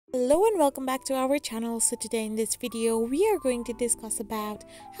Hello and welcome back to our channel. So today in this video we are going to discuss about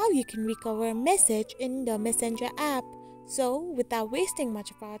how you can recover a message in the Messenger app. So without wasting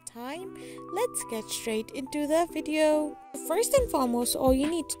much of our time, let's get straight into the video. First and foremost, all you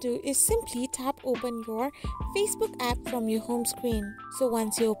need to do is simply tap open your Facebook app from your home screen. So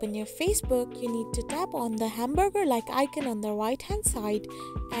once you open your Facebook, you need to tap on the hamburger like icon on the right hand side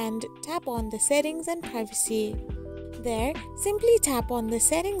and tap on the settings and privacy. There, simply tap on the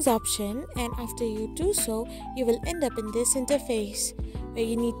settings option, and after you do so, you will end up in this interface where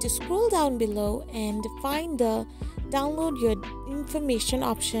you need to scroll down below and find the download your information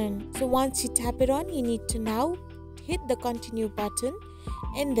option. So once you tap it on, you need to now hit the continue button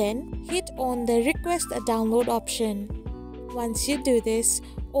and then hit on the request a download option. Once you do this,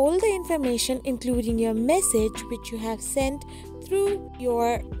 all the information including your message which you have sent through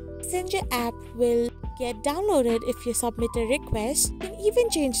your Messenger app will get downloaded if you submit a request. You can even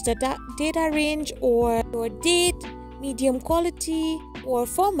change the data range or your date, medium quality or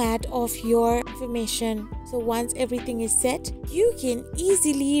format of your information. So once everything is set, you can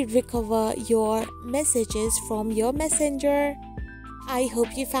easily recover your messages from your Messenger. I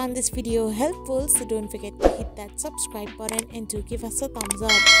hope you found this video helpful, so don't forget to hit that subscribe button and to give us a thumbs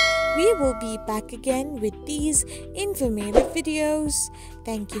up. We will be back again with these informative videos.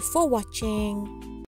 Thank you for watching.